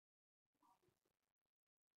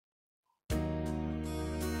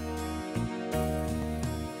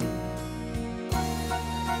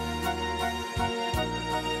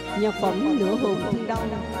Nhạc phẩm Nửa hồn thương đau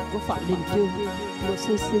của Phạm Đình Chương, một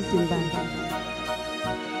Xuân xin trình bày.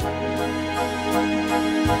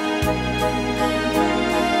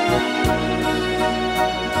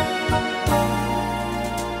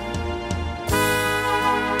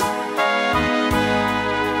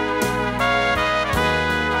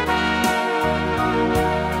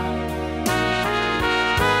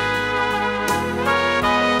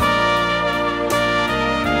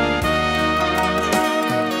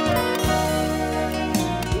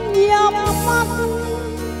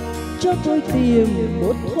 Cho tôi tìm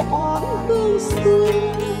một thoáng hương xưa,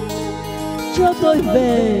 cho tôi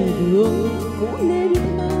về đường cũ nên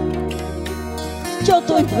thơ, cho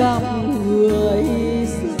tôi gặp người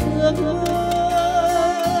xưa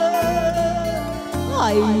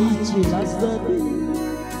hay chỉ là giấc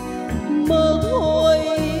mơ thôi.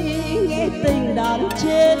 Nghe tình đàn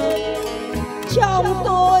trên trong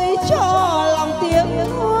tôi cho lòng tiếng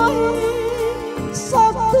nói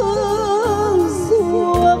xót thương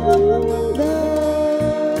xuống đời.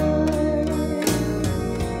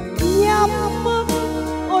 Nhắm mắt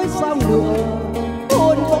ôi sao nữa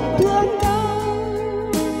hồn bỗng thương đau,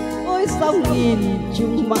 ôi sao nghìn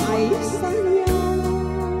chung mãi xa nhau,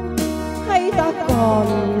 hay ta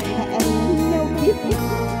còn hẹn nhau kiếp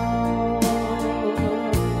nào.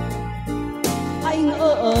 Anh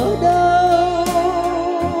ở đâu,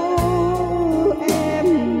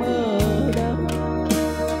 em ở đâu,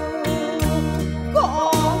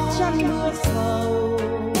 có chăng mưa sầu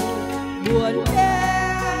buồn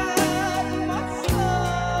đen mắt sâu.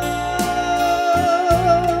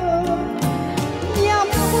 Nhắm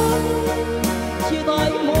mắt chỉ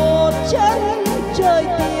thấy một chân trời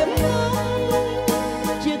tiệm nắng,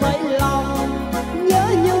 chỉ thấy lòng nhớ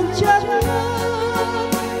nhung chân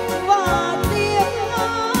và tiếng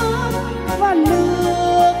hát và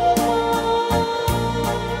nước mắt.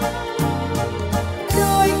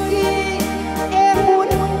 Đôi khi em muốn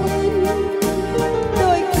tin,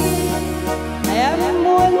 đôi khi em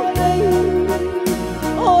muốn tin.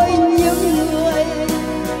 Ôi những người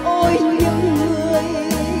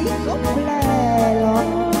khóc lẻ loi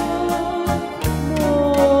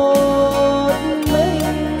một mình.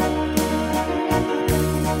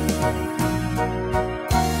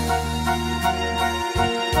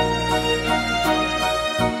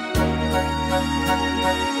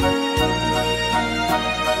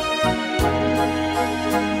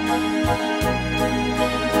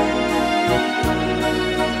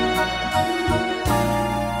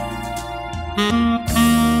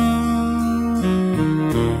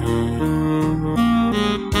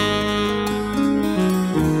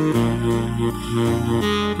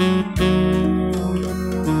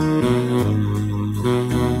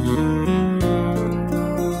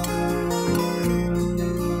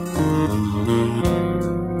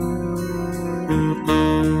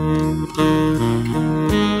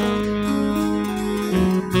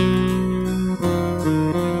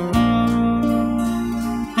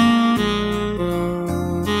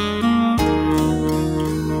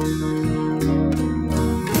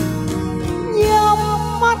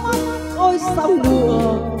 Ôi sao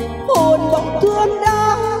nửa hồn bỗng thương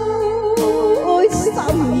đau, ôi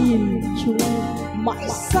sao nhìn chung mãi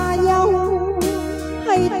xa nhau,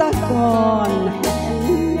 hay ta còn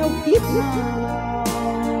hẹn nhau kiếp nào.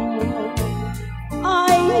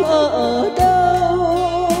 Anh ở đâu,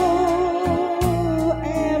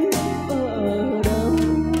 em ở đâu,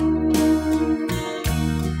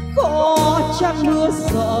 có chăng mưa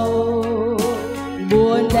sầu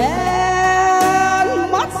buồn đen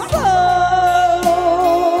mắt sâu.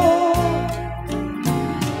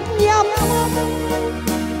 Nhắm mắt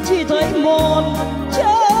chỉ thấy một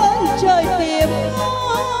chân trời tiệm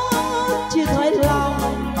ngát, chỉ thấy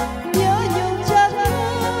lòng nhớ nhung chân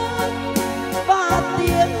và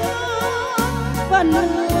tiếng hát và nước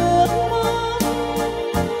mắt.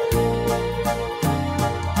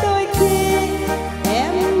 Đôi khi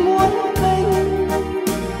em muốn tin,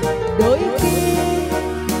 đôi khi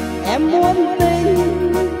em muốn tin.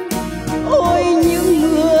 Ôi những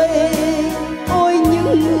người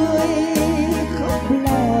khóc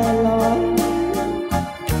lẻ loi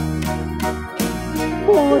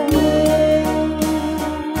một mình.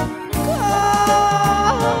 Khóc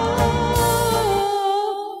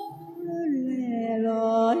lẻ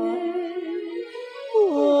loi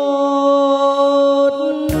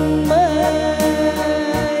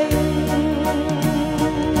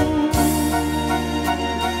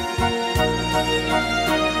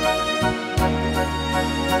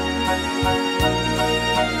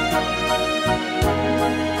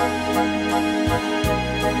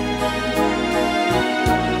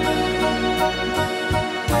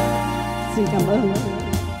Xin cảm ơn.